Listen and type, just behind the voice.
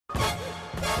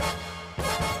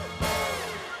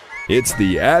It's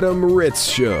the Adam Ritz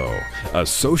Show, a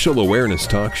social awareness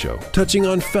talk show touching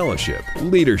on fellowship,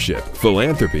 leadership,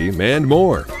 philanthropy, and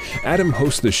more. Adam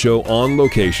hosts the show on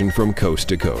location from coast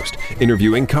to coast,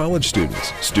 interviewing college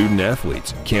students, student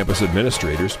athletes, campus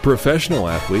administrators, professional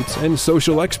athletes, and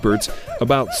social experts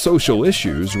about social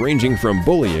issues ranging from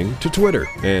bullying to Twitter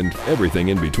and everything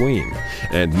in between.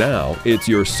 And now, it's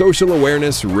your social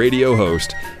awareness radio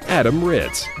host, Adam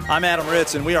Ritz. I'm Adam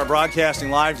Ritz, and we are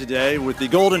broadcasting live today with the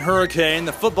Golden Hurricane,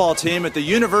 the football team at the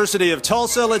University of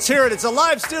Tulsa. Let's hear it. It's a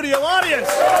live studio audience.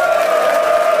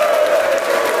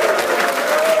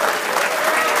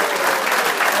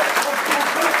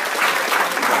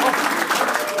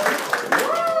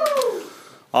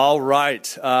 All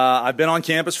right. I've been on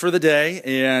campus for the day,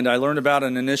 and I learned about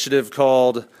an initiative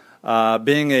called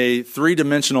being a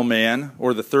three-dimensional man,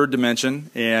 or the third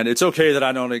dimension, and it's okay that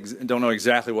I don't know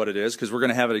exactly what it is, because we're going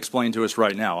to have it explained to us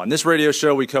right now. On this radio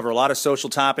show, we cover a lot of social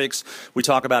topics. We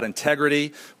talk about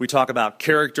integrity. We talk about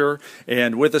character.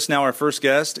 And with us now, our first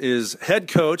guest is head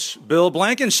coach Bill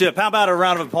Blankenship. How about a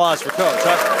round of applause for Coach? All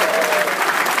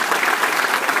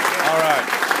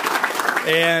right.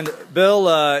 And Bill,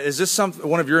 is this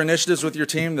one of your initiatives with your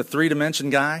team, the three-dimension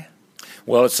guy?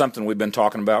 Well, it's something we've been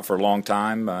talking about for a long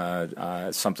time.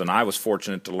 It's something I was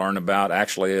fortunate to learn about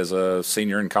actually as a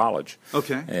senior in college.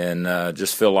 Okay. And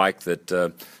just feel like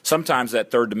that sometimes that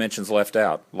third dimension's left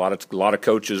out. A lot of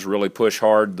coaches really push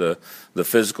hard the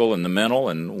physical and the mental,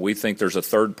 and we think there's a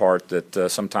third part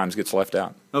that sometimes gets left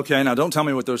out. Okay, now don't tell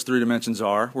me what those three dimensions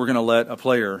are. We're going to let a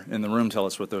player in the room tell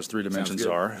us what those three dimensions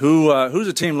are. Who's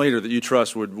a team leader that you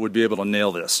trust would be able to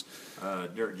nail this?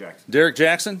 Derek Jackson. Derek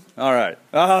Jackson? All right.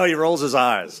 Oh, he rolls his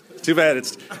eyes. Too bad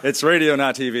it's radio,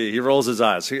 not TV. He rolls his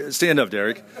eyes. Stand up,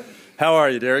 Derek. How are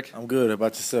you, Derek? I'm good. How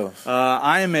about yourself?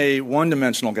 I am a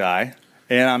one-dimensional guy,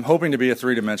 and I'm hoping to be a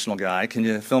three-dimensional guy. Can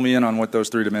you fill me in on what those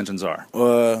three dimensions are?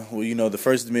 Well, the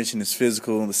first dimension is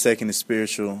physical, the second is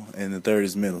spiritual, and the third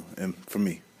is mental, and for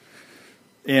me.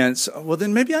 And so, well,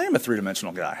 then maybe I am a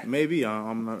three-dimensional guy. Maybe.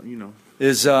 I'm not,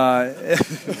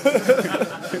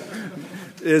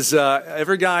 Is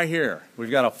every guy here?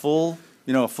 We've got a full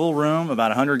room,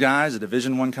 about 100 guys, a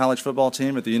Division I college football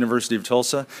team at the University of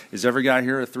Tulsa. Is every guy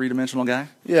here a three-dimensional guy?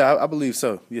 Yeah, I believe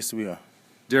so. Yes, we are.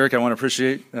 Derek, I want to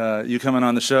appreciate you coming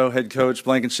on the show. Head coach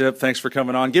Blankenship, thanks for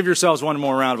coming on. Give yourselves one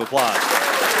more round of applause.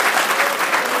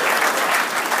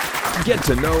 Get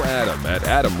to know Adam at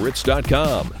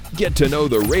adamritz.com. Get to know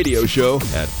the radio show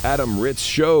at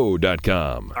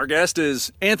adamritzshow.com. Our guest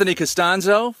is Anthony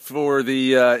Castonzo for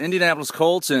the Indianapolis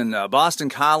Colts in Boston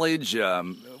College.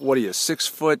 What are you,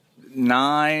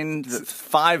 6'9",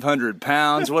 500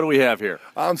 pounds? What do we have here?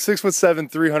 I'm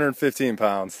 6'7", 315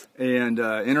 pounds. And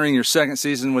entering your second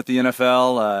season with the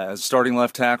NFL as starting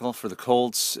left tackle for the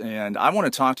Colts. And I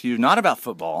want to talk to you not about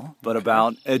football, but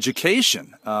about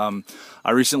education.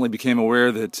 I recently became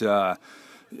aware that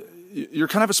you're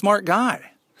kind of a smart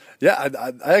guy. Yeah,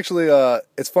 I actually,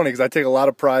 it's funny because I take a lot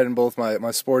of pride in both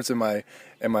my sports and my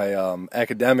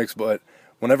academics, but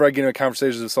whenever I get into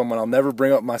conversations with someone, I'll never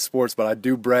bring up my sports, but I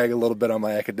do brag a little bit on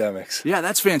my academics. Yeah,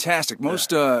 that's fantastic.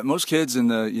 Most kids in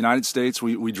the United States,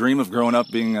 we dream of growing up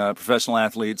being professional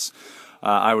athletes.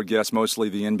 I would guess mostly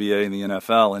the NBA and the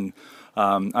NFL. And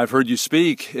I've heard you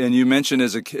speak, and you mentioned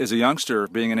as a youngster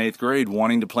being in 8th grade,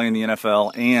 wanting to play in the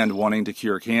NFL and wanting to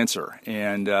cure cancer.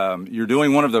 And you're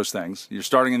doing one of those things. You're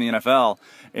starting in the NFL,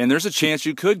 and there's a chance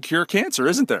you could cure cancer,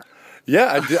 isn't there?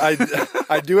 Yeah,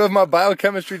 I do have my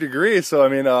biochemistry degree, so I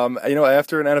mean,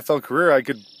 after an NFL career, I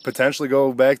could potentially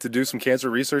go back to do some cancer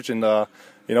research and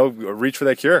reach for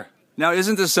that cure. Now,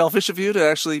 isn't this selfish of you to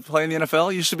actually play in the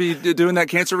NFL? You should be doing that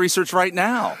cancer research right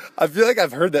now. I feel like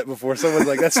I've heard that before. Someone's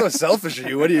like, "That's so selfish of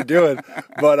you. What are you doing?"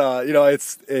 But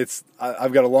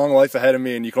I've got a long life ahead of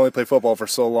me, and you can only play football for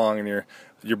so long, and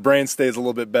your brain stays a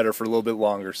little bit better for a little bit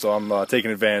longer. So I'm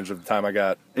taking advantage of the time I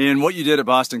got. And what you did at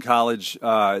Boston College,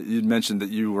 you'd mentioned that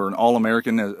you were an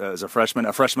All-American as a freshman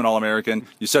All-American.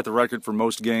 You set the record for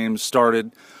most games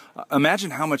started.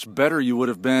 Imagine how much better you would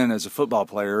have been as a football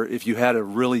player if you had a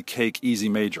really easy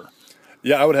major.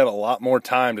 Yeah, I would have had a lot more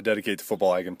time to dedicate to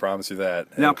football, I can promise you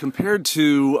that. Now, compared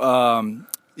to, and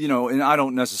I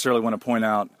don't necessarily want to point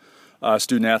out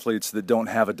student athletes that don't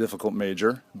have a difficult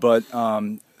major, but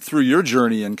through your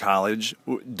journey in college,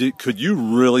 could you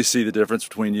really see the difference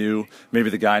between you, maybe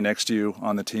the guy next to you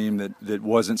on the team that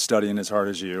wasn't studying as hard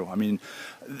as you? I mean,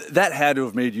 that had to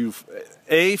have made you,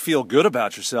 A, feel good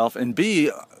about yourself, and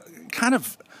B, kind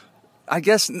of, I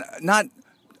guess, not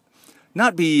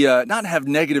not have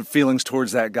negative feelings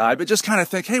towards that guy, but just kind of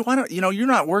think, hey, why don't you're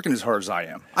not working as hard as I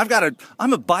am.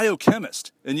 I'm a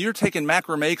biochemist, and you're taking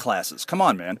macrame classes. Come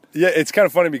on, man. Yeah, it's kind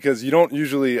of funny because you don't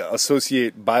usually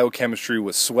associate biochemistry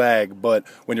with swag, but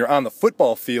when you're on the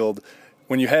football field,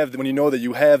 when you know that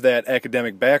you have that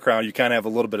academic background, you kind of have a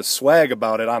little bit of swag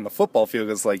about it on the football field.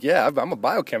 It's like, yeah, I'm a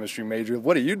biochemistry major.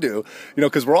 What do you do?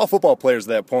 Because we're all football players at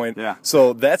that point. Yeah.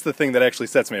 So that's the thing that actually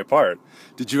sets me apart.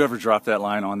 Did you ever drop that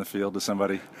line on the field to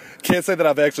somebody? Can't say that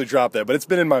I've actually dropped that, but it's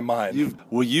been in my mind.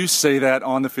 Will you say that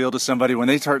on the field to somebody when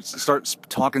they start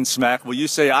talking smack? Will you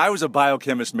say, I was a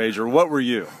biochemist major? What were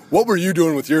you? What were you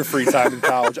doing with your free time in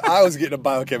college? I was getting a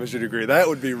biochemistry degree. That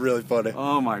would be really funny.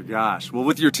 Oh, my gosh. Well,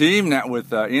 with your team, now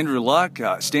with Andrew Luck,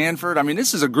 Stanford, I mean,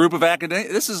 this is a group of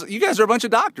academics. You guys are a bunch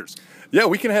of doctors. Yeah,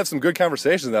 we can have some good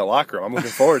conversations in that locker room. I'm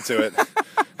looking forward to it.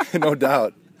 No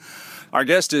doubt. Our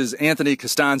guest is Anthony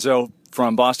Castonzo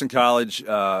from Boston College,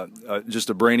 just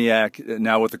a brainiac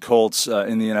now with the Colts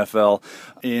in the NFL.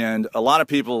 And a lot of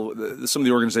people, some of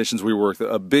the organizations we work with,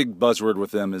 a big buzzword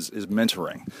with them is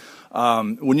mentoring.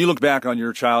 When you look back on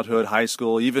your childhood, high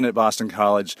school, even at Boston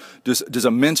College, does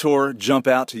a mentor jump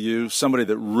out to you, somebody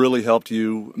that really helped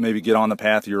you maybe get on the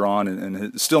path you're on and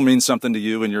it still means something to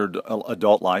you in your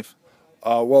adult life?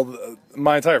 Well,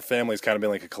 my entire family's kind of been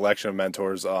like a collection of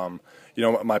mentors.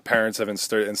 My parents have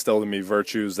instilled in me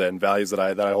virtues and values that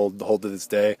I hold to this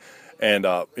day. And,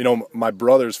 my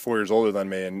brother's 4 years older than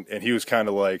me, and he was kind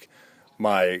of like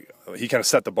he kind of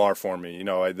set the bar for me.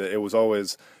 It was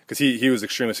always, because he was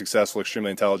extremely successful, extremely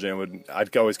intelligent.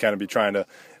 I'd always kind of be trying to,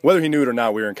 whether he knew it or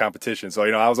not, we were in competition. So,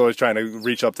 I was always trying to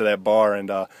reach up to that bar, and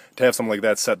to have something like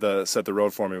that set the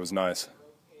road for me was nice.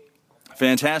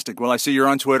 Fantastic. Well, I see you're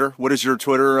on Twitter. What is your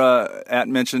Twitter at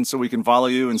mention so we can follow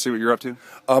you and see what you're up to?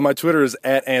 My Twitter is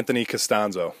at Anthony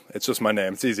Castonzo. It's just my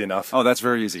name. It's easy enough. Oh, that's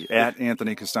very easy. At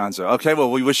Anthony Castonzo. Okay,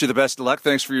 well, we wish you the best of luck.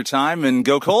 Thanks for your time, and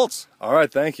go Colts. All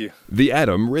right, thank you. The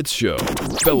Adam Ritz Show.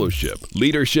 Fellowship,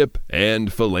 leadership,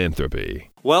 and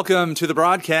philanthropy. Welcome to the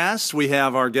broadcast. We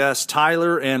have our guests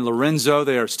Tyler and Lorenzo.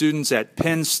 They are students at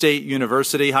Penn State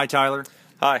University. Hi, Tyler.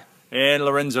 Hi. And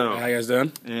Lorenzo. How you guys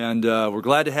doing? And we're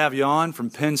glad to have you on from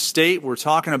Penn State. We're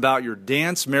talking about your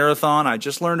dance marathon. I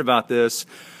just learned about this,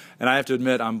 and I have to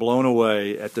admit I'm blown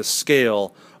away at the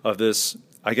scale of this,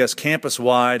 I guess,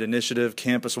 campus-wide initiative,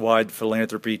 campus-wide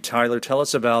philanthropy. Tyler, tell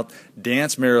us about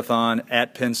Dance Marathon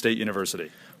at Penn State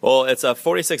University. Well, it's a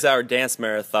 46-hour dance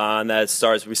marathon that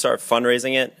we start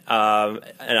fundraising it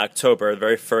in October, the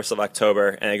very 1st of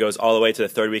October, and it goes all the way to the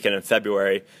third weekend in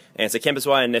February. And it's a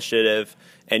campus-wide initiative,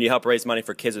 and you help raise money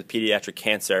for kids with pediatric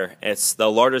cancer. It's the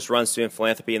largest run student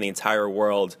philanthropy in the entire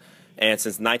world. And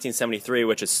since 1973,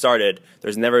 which it started,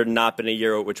 there's never not been a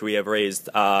year which we have raised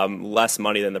less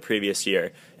money than the previous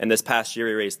year. And this past year,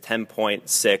 we raised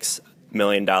 $10.6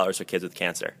 million for kids with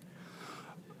cancer.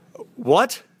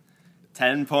 What?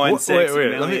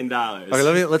 $10.6 million.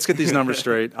 Okay, let's get these numbers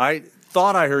straight. I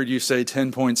thought I heard you say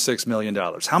 $10.6 million.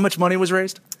 How much money was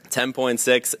raised?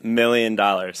 $10.6 million.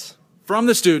 From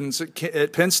the students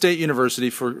at Penn State University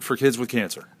for kids with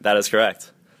cancer. That is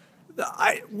correct.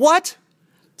 What?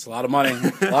 It's a lot of money.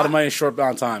 A lot of money in a short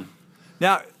amount of time.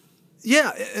 Now,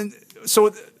 yeah, and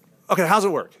so, okay, how's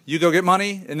it work? You go get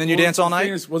money, and then you dance all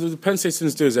night? What the Penn State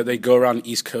students do is that they go around the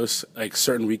East Coast, like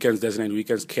certain weekends, designated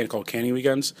weekends, called canning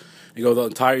weekends. They go the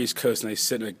entire East Coast, and they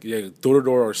sit in a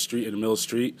door-to-door or street in the middle of the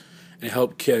street, and they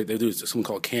help kids. They do something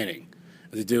called canning.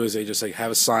 What they do is they just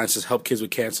have a sign that says help kids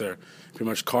with cancer. Pretty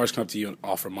much cars come up to you and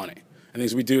offer money. And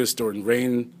things we do is during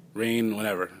rain,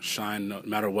 whenever, shine, no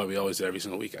matter what, we always do every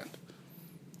single weekend.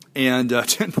 And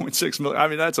 10.6 million, I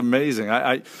mean, that's amazing.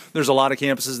 There's a lot of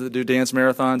campuses that do dance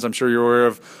marathons. I'm sure you're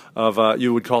aware of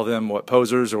you would call them,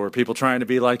 posers or people trying to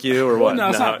be like you or what? No,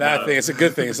 it's not a bad thing. It's a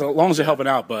good thing. As long as you're helping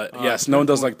out. But, yes, no one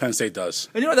does like Penn State does.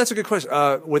 And that's a good question.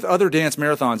 With other dance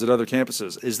marathons at other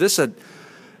campuses, is this a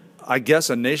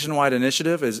nationwide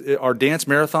initiative? Are dance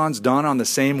marathons done on the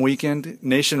same weekend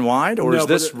nationwide? Or is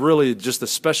this really just the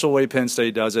special way Penn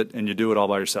State does it and you do it all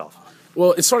by yourself?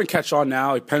 Well, it's starting to catch on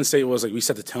now. Penn State was we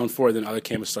set the tone for it, then other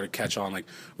campuses started to catch on.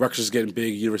 Rutgers is getting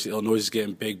big, University of Illinois is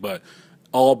getting big, but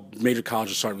all major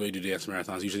colleges starting to really do dance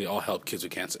marathons. Usually all help kids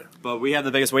with cancer. But we have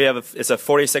the biggest. It's a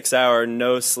 46-hour,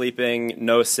 no sleeping,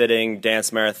 no sitting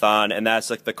dance marathon, and that's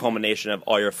the culmination of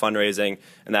all your fundraising,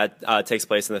 and that takes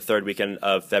place in the third weekend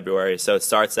of February. So it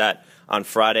starts on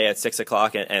Friday at 6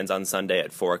 o'clock and ends on Sunday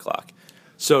at 4 o'clock.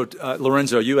 So,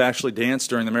 Lorenzo, you actually dance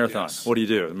during the marathon. Yes. What do you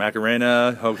do?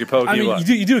 Macarena, hokey pokey? I mean, what?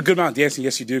 you do a good amount of dancing.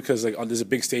 Yes, you do, because there's a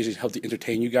big stage that helps to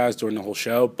entertain you guys during the whole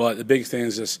show. But the big thing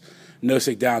is just no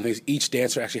sit down things. Each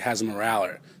dancer actually has a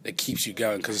moraler that keeps you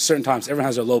going, because at certain times everyone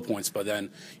has their low points, but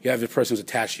then you have the person who's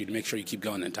attached to you to make sure you keep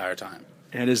going the entire time.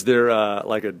 And is there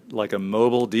like a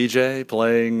mobile DJ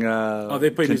playing they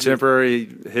play contemporary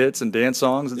hits and dance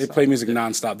songs? They play music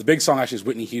nonstop. The big song actually is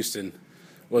Whitney Houston.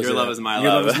 Your Love Is My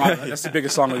Your Love. Love Is My Love. That's the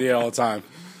biggest song of the year all the time.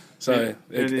 So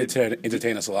it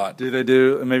entertain us a lot. Do they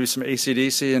do maybe some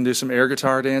AC/DC and do some air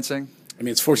guitar dancing? I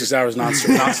mean, it's 46 hours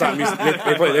nonstop music.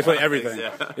 They play everything.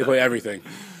 They play everything.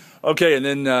 Okay, and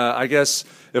then I guess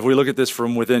if we look at this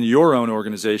from within your own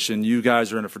organization, you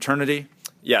guys are in a fraternity.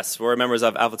 Yes, we're members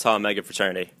of Alpha Tau Omega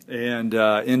fraternity. And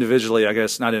individually, I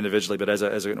guess not individually, but as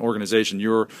an organization,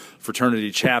 your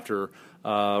fraternity chapter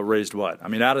raised what? I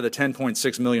mean, out of the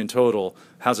 $10.6 million total,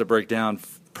 how's it break down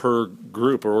per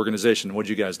group or organization? What'd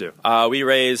you guys do? We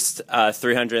raised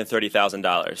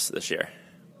 $330,000 this year.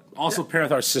 Also paired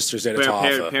with our sisters at We're Tau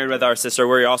Alpha. paired with our sister.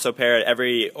 We're also paired.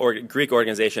 Every Greek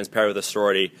organization is paired with a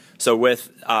sorority. So with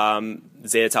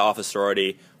Zeta Tau Alpha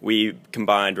sorority, we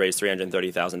combined raised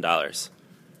 $330,000.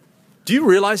 Do you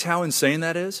realize how insane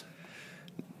that is?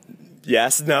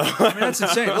 Yes, no. I mean, that's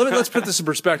insane. Let's put this in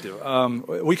perspective.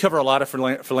 We cover a lot of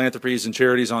philanthropies and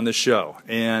charities on this show,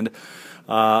 and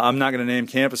I'm not going to name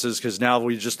campuses because now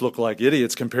we just look like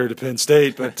idiots compared to Penn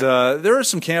State, but there are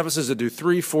some campuses that do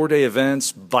 3-4 day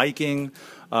events, biking.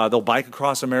 They'll bike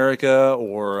across America,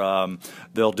 or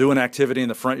they'll do an activity in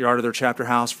the front yard of their chapter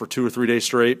house for 2 or 3 days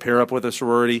straight, pair up with a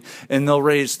sorority, and they'll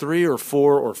raise $3,000 or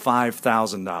 $4,000 or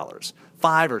 $5,000.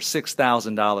 $5,000 or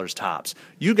 $6,000 tops.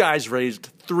 You guys raised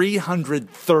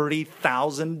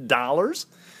 $330,000.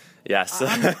 Yes.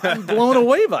 I'm blown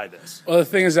away by this. Well, the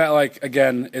thing is that, like,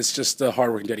 again, it's just the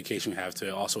hard work and dedication we have to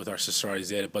it, also with our sorority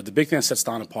Zeta. But the big thing that sets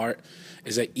Dawn apart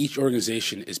is that each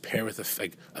organization is paired with a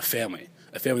family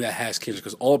that has kids.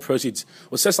 Because all the proceeds,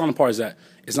 what sets Dawn apart is that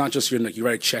it's not just you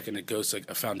write a check and it goes to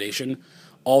a foundation.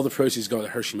 All the proceeds go to the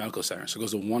Hershey Medical Center. So it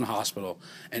goes to one hospital,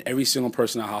 and every single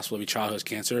person in that hospital, every child who has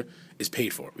cancer, is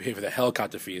paid for. We pay for the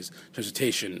helicopter fees,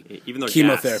 transportation, even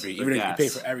chemotherapy. Gas, we pay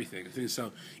for everything.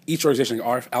 So each organization, like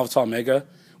our Alpha Tau Omega,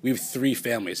 we have 3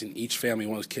 families, and each family,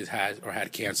 one of those kids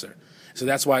had cancer. So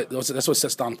that's what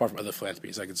sets Dawn apart from other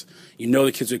philanthropies. Like the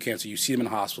kids with cancer, you see them in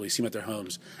the hospital, you see them at their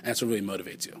homes, and that's what really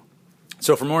motivates you.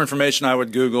 So for more information, I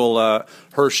would Google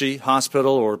Hershey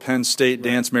Hospital or Penn State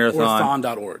Dance Marathon. Or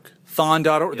thon.org.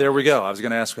 Thon.org. There we go. I was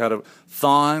going to ask how to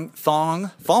thon.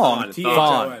 Thon. Thon.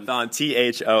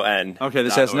 Okay,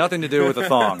 this has nothing to do with a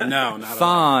thong. No, not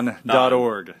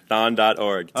Thon.org.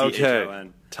 Thon.org. Okay.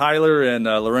 Tyler and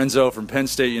Lorenzo from Penn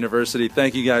State University,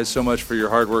 thank you guys so much for your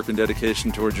hard work and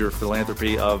dedication towards your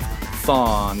philanthropy of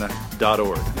Thon.org.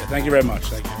 Yeah, thank you very much.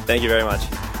 Thank you. Thank you very much.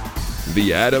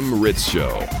 The Adam Ritz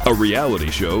Show, a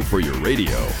reality show for your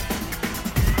radio.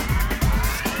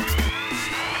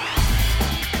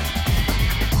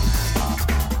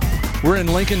 We're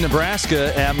in Lincoln,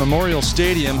 Nebraska at Memorial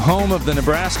Stadium, home of the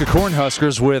Nebraska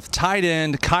Cornhuskers, with tight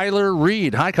end Kyler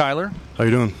Reed. Hi, Kyler. How you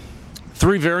doing?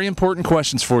 3 very important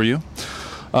questions for you.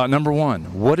 Number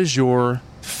 1, what is your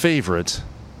favorite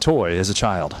toy as a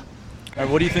child?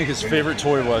 What do you think his favorite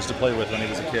toy was to play with when he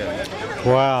was a kid?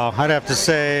 Wow, I'd have to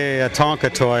say a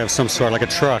Tonka toy of some sort, like a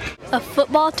truck. A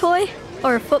football toy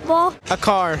or a football? A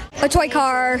car. A toy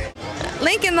car.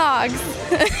 Lincoln Logs.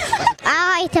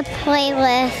 I like to play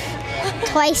with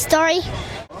Toy Story.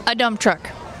 A dump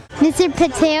truck. Mr.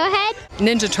 Potato Head.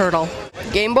 Ninja Turtle.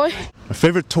 Game Boy. My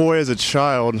favorite toy as a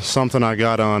child, something I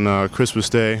got on Christmas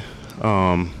Day.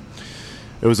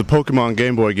 It was a Pokemon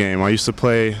Game Boy game. I used to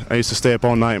stay up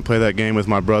all night and play that game with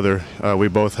my brother. We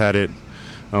both had it.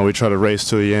 We tried to race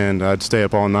to the end. I'd stay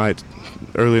up all night,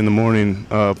 early in the morning,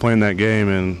 playing that game.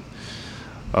 And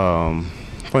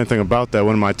funny thing about that,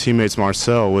 one of my teammates,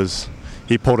 Marcel,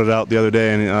 he pulled it out the other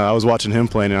day, and I was watching him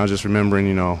playing, and I was just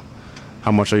remembering, how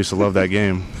much I used to love that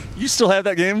game. You still have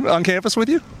that game on campus with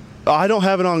you? I don't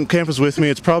have it on campus with me.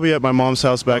 It's probably at my mom's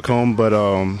house back home, but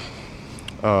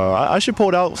I should pull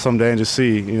it out someday and just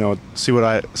see what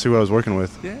I was working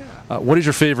with. Yeah. What is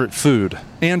your favorite food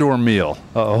and/or meal?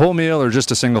 A whole meal or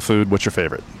just a single food? What's your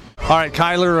favorite? All right,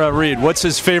 Kyler Reed. What's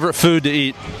his favorite food to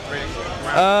eat?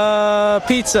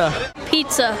 Pizza.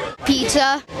 Pizza.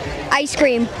 Pizza. Ice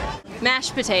cream.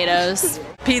 Mashed potatoes.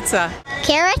 Pizza.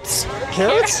 Carrots.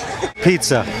 Carrots?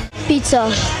 Pizza. Pizza.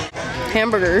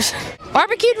 Hamburgers.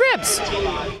 Barbecued ribs.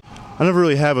 I never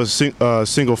really have a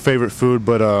single favorite food,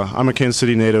 but I'm a Kansas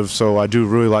City native, so I do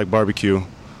really like barbecue.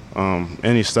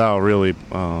 Any style, really.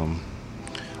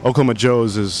 Oklahoma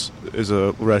Joe's is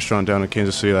a restaurant down in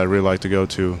Kansas City that I really like to go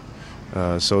to.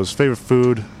 So his favorite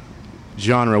food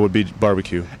genre would be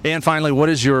barbecue. And finally, what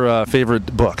is your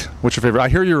favorite book? What's your favorite? I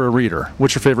hear you're a reader.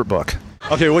 What's your favorite book?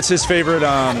 Okay, what's his favorite?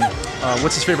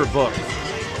 What's his favorite book?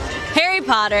 Harry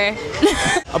Potter.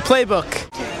 A playbook.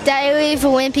 Diary of a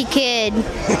Wimpy Kid.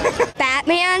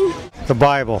 Batman. The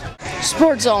Bible.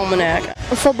 Sports almanac.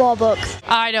 A football book.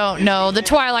 I don't know. The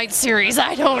Twilight series.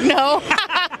 I don't know.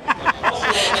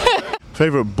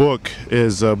 Favorite book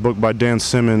is a book by Dan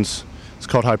Simmons. It's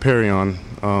called Hyperion.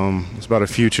 It's about a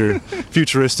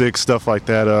futuristic stuff like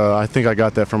that. I think I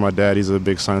got that from my dad. He's a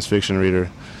big science fiction reader.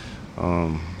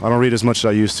 I don't read as much as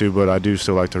I used to, but I do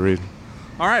still like to read.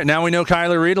 All right, now we know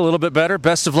Kyler Reed a little bit better.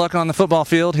 Best of luck on the football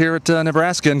field here at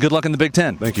Nebraska, and good luck in the Big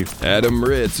Ten. Thank you. Adam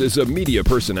Ritz is a media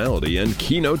personality and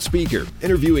keynote speaker,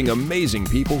 interviewing amazing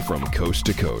people from coast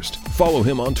to coast. Follow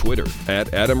him on Twitter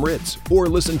at Adam Ritz, or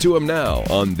listen to him now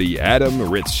on The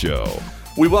Adam Ritz Show.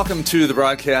 We welcome to the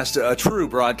broadcast a true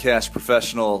broadcast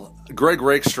professional, Greg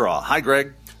Rakestraw. Hi,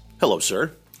 Greg. Hello,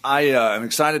 sir. I am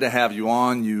excited to have you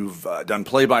on. You've done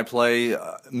play-by-play,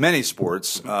 many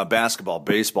sports, basketball,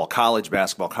 baseball, college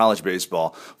basketball, college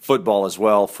baseball, football as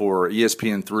well for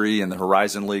ESPN3 and the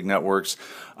Horizon League networks.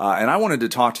 And I wanted to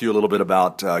talk to you a little bit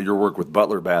about your work with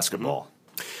Butler basketball.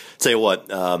 Tell you what,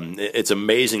 it's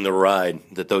amazing the ride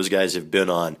that those guys have been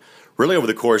on, really over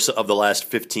the course of the last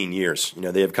 15 years. You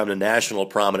know, they have come to national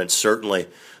prominence, certainly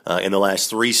in the last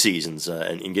 3 seasons,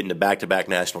 and getting to back-to-back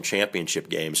national championship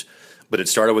games. But it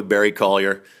started with Barry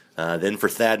Collier, then for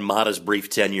Thad Matta's brief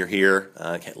tenure here,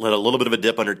 let a little bit of a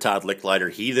dip under Todd Licklider.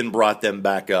 He then brought them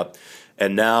back up.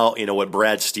 And now, you know, what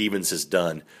Brad Stevens has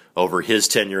done over his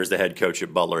tenure as the head coach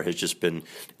at Butler has just been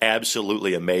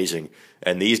absolutely amazing.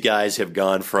 And these guys have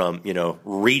gone from, you know,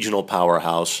 regional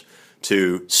powerhouse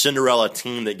to Cinderella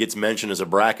team that gets mentioned as a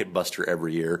bracket buster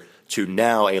every year to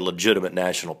now a legitimate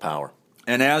national power.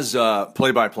 And as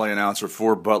play-by-play announcer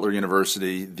for Butler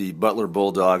University, the Butler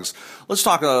Bulldogs, let's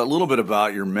talk a little bit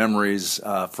about your memories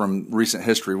from recent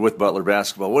history with Butler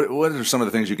basketball. What are some of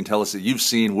the things you can tell us that you've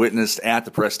seen, witnessed at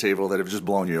the press table that have just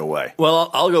blown you away? Well,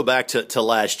 I'll go back to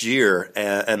last year,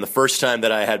 and the first time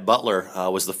that I had Butler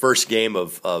was the first game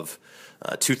of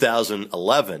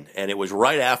 2011, and it was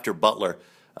right after Butler.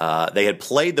 They had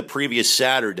played the previous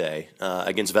Saturday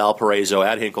against Valparaiso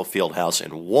at Hinkle Fieldhouse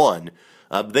and won.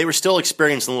 They were still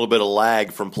experiencing a little bit of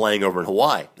lag from playing over in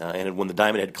Hawaii and had won the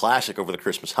Diamond Head Classic over the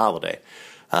Christmas holiday.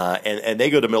 And they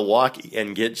go to Milwaukee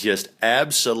and get just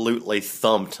absolutely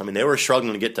thumped. I mean, they were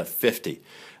struggling to get to 50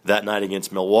 that night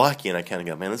against Milwaukee, and I kind of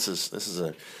go, man, this is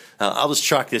a I'll just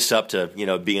chalk this up to, you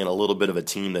know, being a little bit of a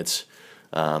team that's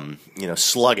you know,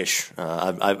 sluggish.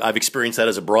 I've experienced that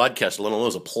as a broadcaster, let alone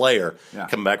as a player,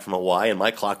 coming back from Hawaii, and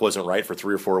my clock wasn't right for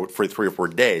three or four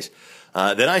days.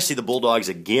 Then I see the Bulldogs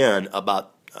again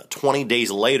about 20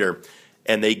 days later,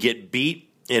 and they get beat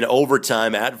in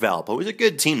overtime at Valpo. It was a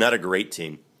good team, not a great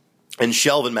team. And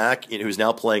Shelvin Mack, who's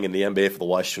now playing in the NBA for the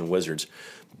Washington Wizards,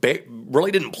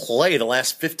 really didn't play the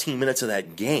last 15 minutes of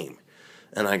that game.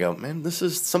 And I go, man, this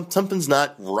is something's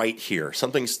not right here.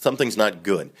 Something's not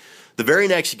good. The very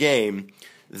next game,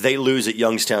 they lose at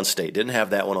Youngstown State. Didn't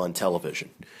have that one on television.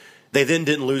 They then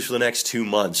didn't lose for the next 2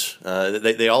 months.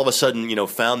 They all of a sudden, you know,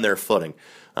 found their footing.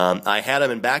 I had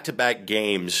them in back-to-back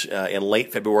games in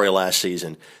late February last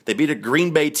season. They beat a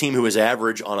Green Bay team who was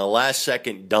average on a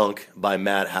last-second dunk by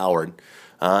Matt Howard.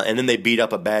 And then they beat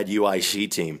up a bad UIC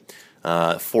team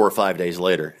 4 or 5 days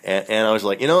later. And I was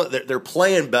like, you know, they're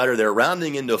playing better. They're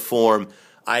rounding into form.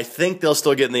 I think they'll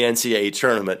still get in the NCAA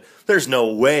tournament. There's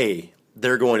no way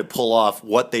they're going to pull off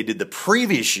what they did the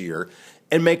previous year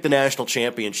and make the national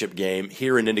championship game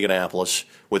here in Indianapolis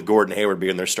with Gordon Hayward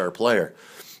being their star player.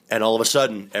 And all of a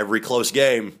sudden, every close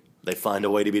game, they find a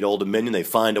way to beat Old Dominion, they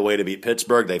find a way to beat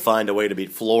Pittsburgh, they find a way to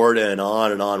beat Florida, and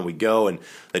on we go, and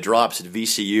the drops at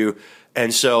VCU.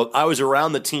 And so I was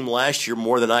around the team last year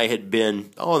more than I had been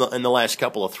in the last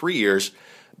couple of 3 years,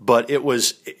 but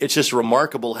it's just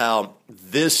remarkable how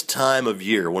this time of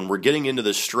year, when we're getting into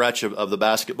the stretch of the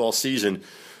basketball season,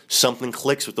 something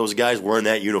clicks with those guys wearing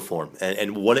that uniform.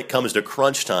 And when it comes to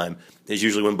crunch time is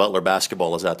usually when Butler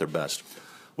basketball is at their best.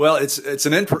 Well, it's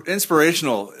an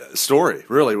inspirational story,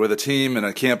 really, with a team and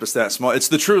a campus that small. It's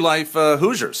the true life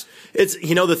Hoosiers. It's,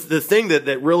 you know, the thing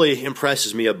that really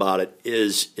impresses me about it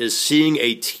is seeing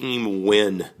a team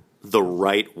win the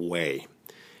right way.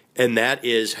 And that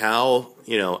is how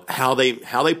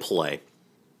they play,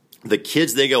 the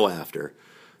kids they go after.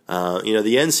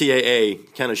 The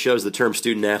NCAA kind of shows the term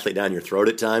student athlete down your throat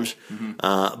at times,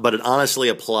 but it honestly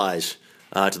applies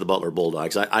to the Butler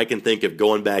Bulldogs. I can think of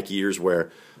going back years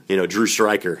where Drew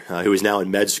Stryker, who is now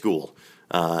in med school,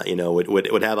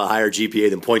 would have a higher GPA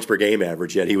than points per game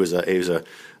average, yet he was a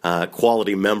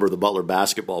quality member of the Butler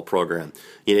basketball program.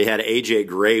 You had A.J.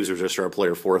 Graves, who was a star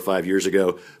player 4 or 5 years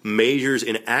ago, majors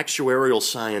in actuarial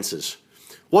sciences.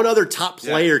 What other top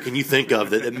player can you think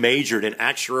of that majored in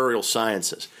actuarial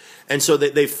sciences? And so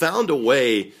they found a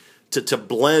way to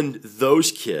blend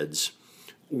those kids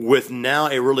with now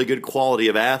a really good quality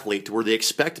of athlete to where they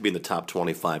expect to be in the top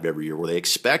 25 every year, where they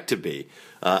expect to be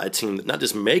a team that not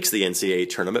just makes the NCAA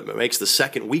tournament, but makes the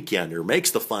second weekend or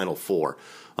makes the Final Four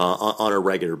on a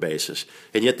regular basis.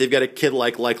 And yet they've got a kid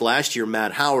like last year,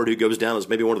 Matt Howard, who goes down as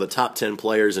maybe one of the top 10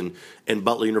 players in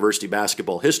Butler University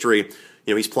basketball history.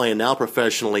 He's playing now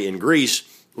professionally in Greece.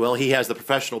 Well, he has the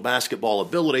professional basketball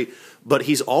ability, but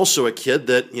he's also a kid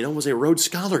that, was a Rhodes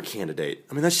Scholar candidate.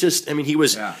 I mean, that's just, he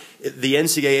was, the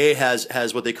NCAA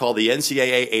has what they call the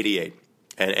NCAA 88.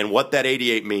 And what that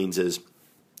 88 means is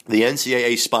the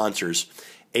NCAA sponsors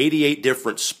 88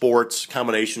 different sports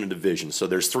combination of divisions. So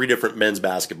there's 3 different men's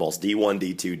basketballs, D1,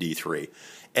 D2, D3.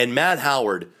 And Matt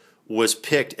Howard was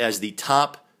picked as the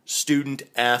top student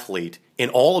athlete in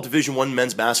all of Division I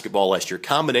men's basketball last year,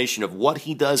 combination of what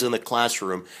he does in the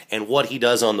classroom and what he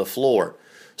does on the floor.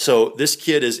 So this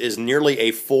kid is nearly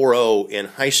a 4.0 in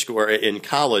high school or in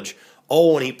college.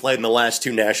 Oh, and he played in the last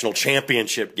 2 national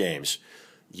championship games.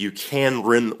 You can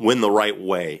win the right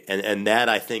way, and that,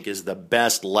 I think, is the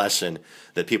best lesson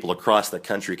that people across the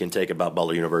country can take about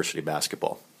Butler University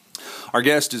basketball. Our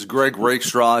guest is Greg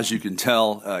Rakestraw. As you can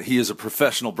tell, he is a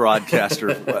professional broadcaster,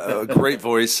 a great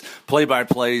voice,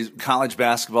 play-by-play college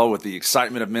basketball with the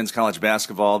excitement of men's college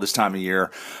basketball this time of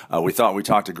year. We thought we'd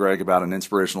talk to Greg about an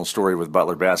inspirational story with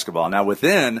Butler basketball. Now,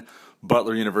 within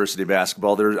Butler University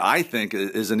basketball, there, I think,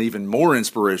 is an even more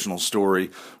inspirational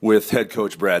story with head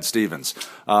coach Brad Stevens.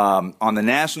 On the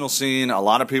national scene, a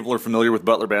lot of people are familiar with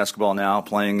Butler basketball now,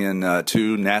 playing in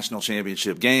 2 national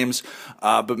championship games,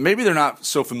 but maybe they're not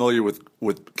so familiar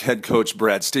with head coach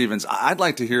Brad Stevens. I'd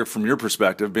like to hear from your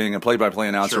perspective, being a play-by-play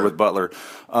announcer with Butler,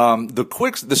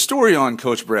 the story on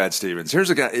Coach Brad Stevens. Here's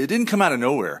a guy, it didn't come out of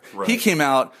nowhere. Right. He came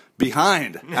out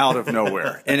out of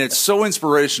nowhere. And it's so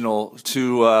inspirational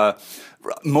to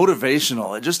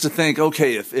motivational, just to think,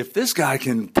 okay, if this guy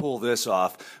can pull this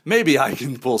off, maybe I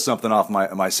can pull something off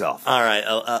myself. All right,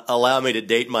 allow me to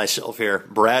date myself here.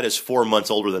 Brad is 4 months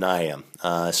older than I am,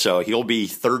 so he'll be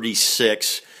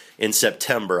 36 in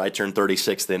September. I turn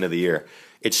 36 at the end of the year.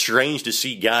 It's strange to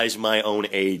see guys my own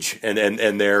age and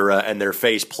their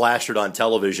face plastered on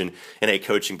television in a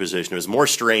coaching position. It was more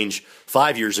strange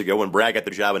 5 years ago when Brad got the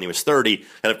job when he was 30,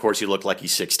 and of course he looked like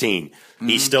he's 16. Mm-hmm.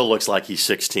 He still looks like he's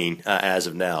 16 as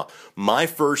of now. My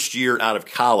first year out of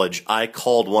college, I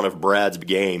called one of Brad's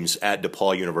games at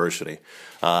DePaul University.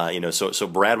 So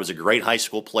Brad was a great high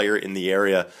school player in the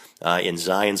area in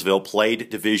Zionsville, played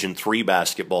Division III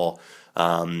basketball.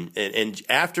 And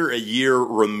after a year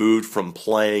removed from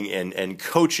playing and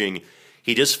coaching,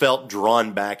 he just felt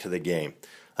drawn back to the game.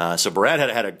 So Brad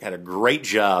had a great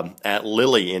job at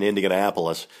Lilly in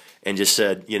Indianapolis, and just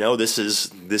said, this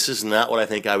is not what I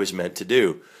think I was meant to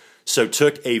do. So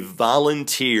took a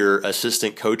volunteer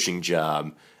assistant coaching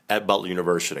job at Butler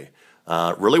University.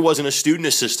 Really wasn't a student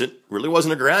assistant, really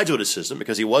wasn't a graduate assistant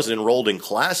because he wasn't enrolled in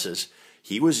classes.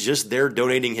 He was just there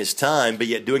donating his time, but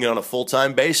yet doing it on a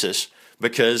full-time basis,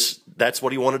 because that's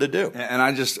what he wanted to do. And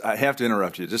I have to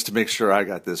interrupt you just to make sure I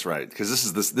got this right, because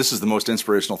this is the most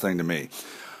inspirational thing to me.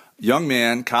 Young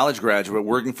man, college graduate,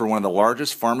 working for one of the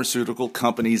largest pharmaceutical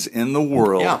companies in the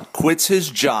world, quits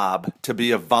his job to be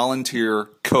a volunteer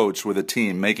coach with a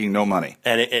team, making no money.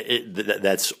 And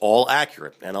that's all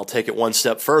accurate, and I'll take it one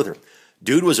step further.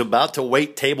 Dude was about to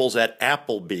wait tables at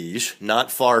Applebee's,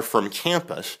 not far from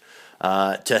campus,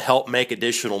 to help make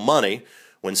additional money,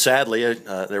 when sadly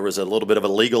there was a little bit of a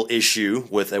legal issue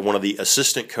with one of the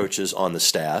assistant coaches on the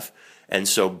staff, and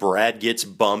so Brad gets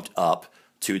bumped up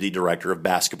to the director of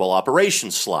basketball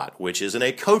operations slot, which isn't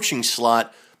a coaching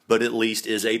slot, but at least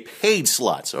is a paid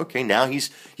slot. So, okay, now he's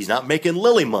not making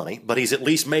Lilly money, but he's at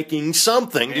least making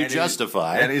something to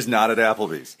justify. And he's not at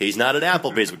Applebee's. He's not at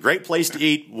Applebee's, but great place to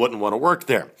eat, wouldn't want to work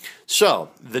there.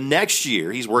 So, the next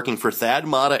year, he's working for Thad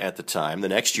Matta at the time. The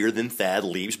next year, then Thad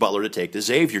leaves Butler to take the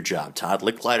Xavier job. Todd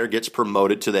Licklider gets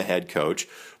promoted to the head coach.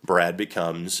 Brad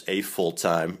becomes a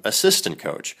full-time assistant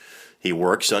coach. He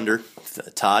works under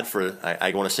Todd for,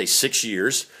 I want to say, 6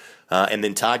 years, and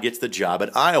then Todd gets the job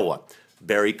at Iowa.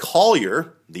 Barry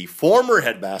Collier, the former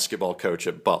head basketball coach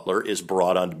at Butler, is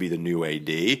brought on to be the new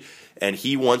AD, and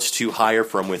he wants to hire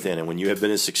from within. And when you have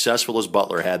been as successful as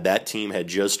Butler had, that team had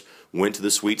just went to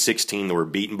the Sweet 16. They were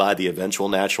beaten by the eventual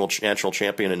national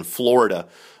champion in Florida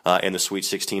in the Sweet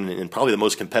 16. And probably the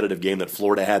most competitive game that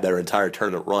Florida had their entire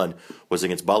tournament run was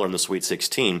against Butler in the Sweet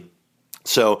 16.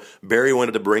 So Barry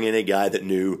wanted to bring in a guy that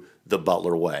knew the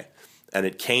Butler way. And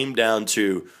it came down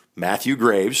to Matthew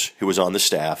Graves, who was on the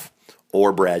staff,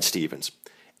 or Brad Stevens.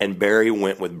 And Barry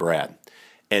went with Brad.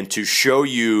 And to show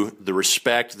you the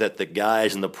respect that the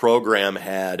guys in the program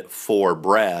had for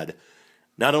Brad,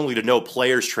 not only did no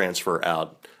players transfer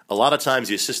out, a lot of times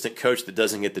the assistant coach that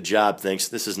doesn't get the job thinks,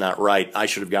 this is not right, I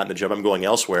should have gotten the job, I'm going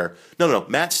elsewhere. No,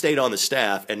 Matt stayed on the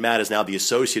staff, and Matt is now the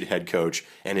associate head coach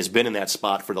and has been in that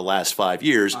spot for the last 5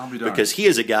 years because he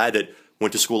is a guy that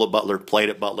went to school at Butler, played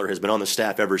at Butler, has been on the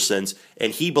staff ever since,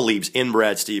 and he believes in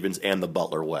Brad Stevens and the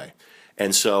Butler way.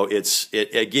 And so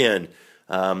again,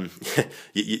 the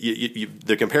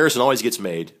comparison always gets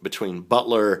made between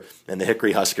Butler and the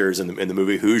Hickory Huskers and the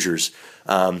movie Hoosiers.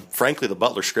 Frankly, the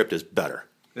Butler script is better.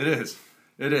 It is.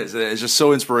 It's just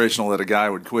so inspirational that a guy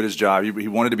would quit his job. He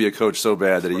wanted to be a coach so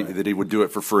bad that he would do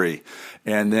it for free.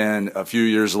 And then a few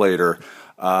years later,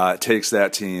 takes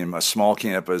that team, a small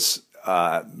campus,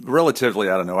 relatively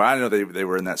out of nowhere. I know they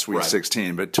were in that Sweet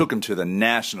 16, but took them to the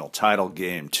national title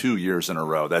game 2 years in a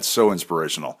row. That's so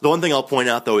inspirational. The one thing I'll point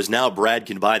out, though, is now Brad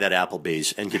can buy that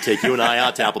Applebee's and can take you and I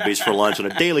out to Applebee's for lunch on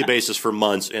a daily basis for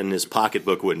months, and his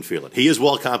pocketbook wouldn't feel it. He is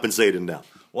well compensated now.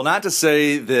 Well, not to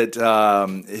say that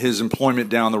his employment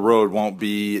down the road won't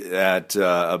be at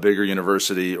a bigger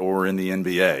university or in the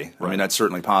NBA. Right. I mean, that's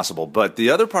certainly possible. But the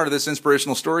other part of this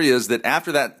inspirational story is that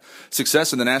after that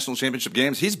success in the national championship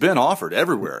games, he's been offered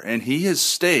everywhere, and he has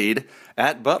stayed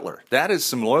at Butler. That is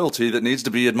some loyalty that needs to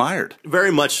be admired.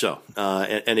 Very much so.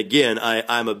 And again,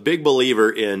 I'm a big believer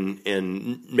in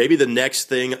maybe the next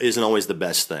thing isn't always the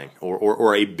best thing,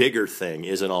 or a bigger thing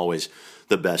isn't always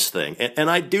the best thing. And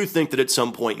I do think that at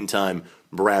some point in time,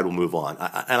 Brad will move on.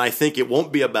 And I think it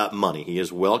won't be about money. He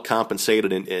is well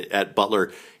compensated at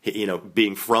Butler.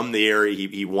 Being from the area,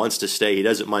 he wants to stay. He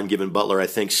doesn't mind giving Butler, I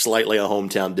think, slightly a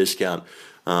hometown discount,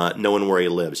 knowing where he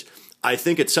lives. I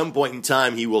think at some point in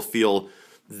time, he will feel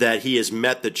that he has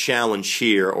met the challenge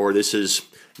here, or this is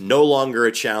no longer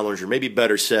a challenge, or maybe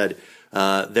better said,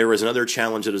 there is another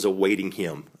challenge that is awaiting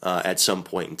him at some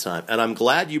point in time. And I'm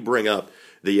glad you bring up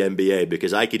the NBA,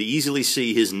 because I could easily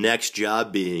see his next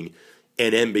job being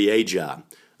an NBA job.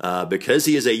 Because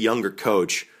he is a younger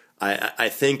coach, I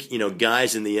think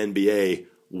guys in the NBA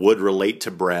would relate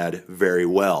to Brad very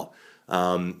well.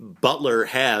 Butler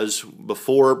has,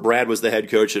 before Brad was the head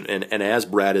coach and as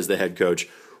Brad is the head coach,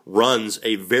 runs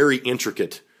a very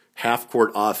intricate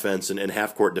half-court offense and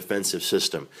half-court defensive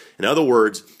system. In other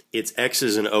words, it's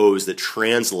X's and O's that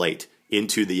translate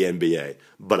into the NBA.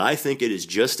 But I think it is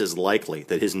just as likely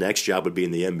that his next job would be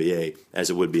in the NBA as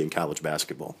it would be in college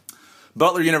basketball.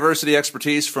 Butler University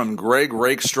expertise from Greg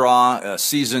Rakestraw, a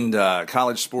seasoned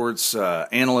college sports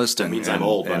analyst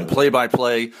and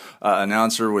play-by-play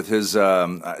announcer with his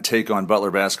take on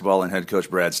Butler basketball, and head coach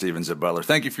Brad Stevens at Butler.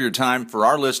 Thank you for your time. For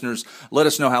our listeners, let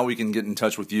us know how we can get in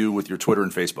touch with you with your Twitter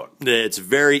and Facebook. It's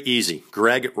very easy.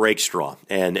 Greg Rakestraw.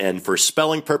 And for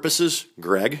spelling purposes,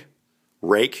 Greg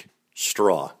Rake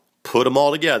Straw. Put them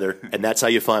all together, and that's how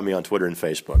you find me on Twitter and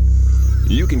Facebook.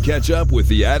 You can catch up with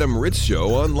The Adam Ritz Show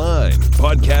online.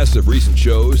 Podcasts of recent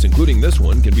shows, including this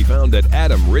one, can be found at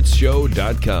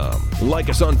adamritzshow.com. Like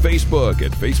us on Facebook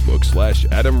at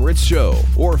Facebook/Adam Ritz Show,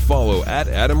 or follow at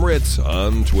Adam Ritz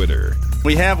on Twitter.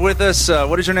 We have with us,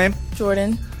 what is your name?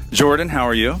 Jordan. Jordan, how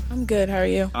are you? I'm good. How are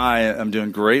you? I am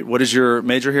doing great. What is your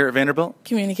major here at Vanderbilt?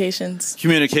 Communications.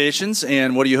 Communications,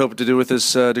 and what do you hope to do with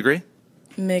this degree?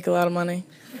 Make a lot of money.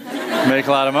 Make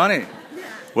a lot of money.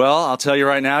 Well, I'll tell you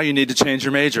right now, you need to change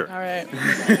your major. All right.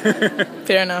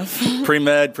 Fair enough.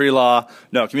 Pre-med, pre-law.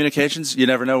 No, communications, you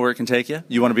never know where it can take you.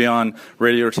 You want to be on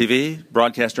radio or TV,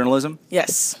 broadcast journalism?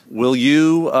 Yes. Will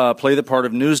you play the part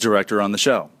of news director on the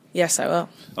show? Yes, I will.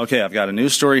 Okay, I've got a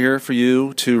news story here for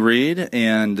you to read,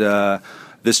 and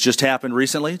this just happened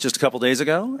recently, just a couple days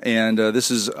ago, and this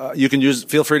is you can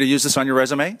feel free to use this on your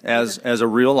resume as a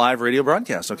real live radio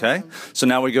broadcast, okay? So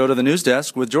now we go to the news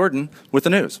desk with Jordan with the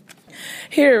news.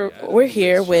 We're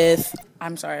here with,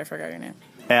 I'm sorry, I forgot your name.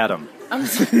 Adam. I'm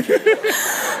sorry.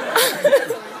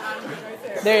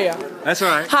 There you go. That's all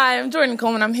right. Hi, I'm Jordan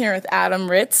Coleman. I'm here with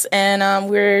Adam Ritz, and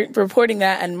we're reporting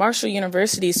that at Marshall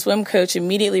University, swim coach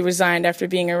immediately resigned after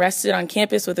being arrested on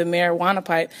campus with a marijuana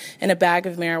pipe and a bag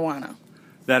of marijuana.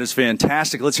 That is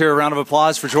fantastic. Let's hear a round of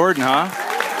applause for Jordan, huh?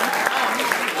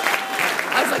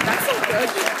 I was like, that's so good.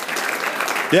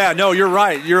 Yeah, no, you're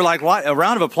right. You're like, what? A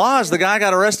round of applause? The guy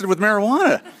got arrested with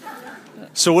marijuana.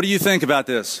 So what do you think about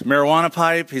this? Marijuana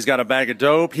pipe, he's got a bag of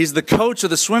dope. He's the coach of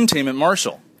the swim team at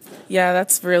Marshall. Yeah,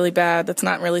 that's really bad. That's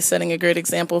not really setting a great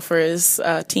example for his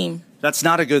team. That's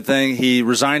not a good thing. He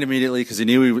resigned immediately because he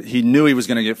knew he was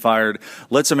going to get fired.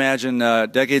 Let's imagine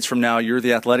decades from now, you're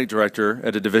the athletic director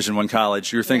at a Division I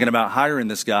college. You're thinking about hiring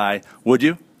this guy. Would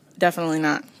you? Definitely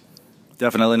not.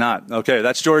 Definitely not. Okay,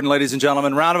 that's Jordan, ladies and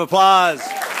gentlemen. Round of applause.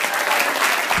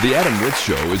 The Adam Ritz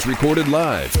Show is recorded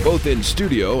live, both in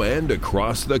studio and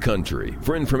across the country.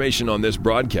 For information on this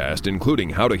broadcast,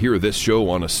 including how to hear this show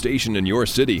on a station in your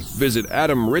city, visit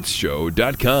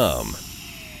adamritzshow.com.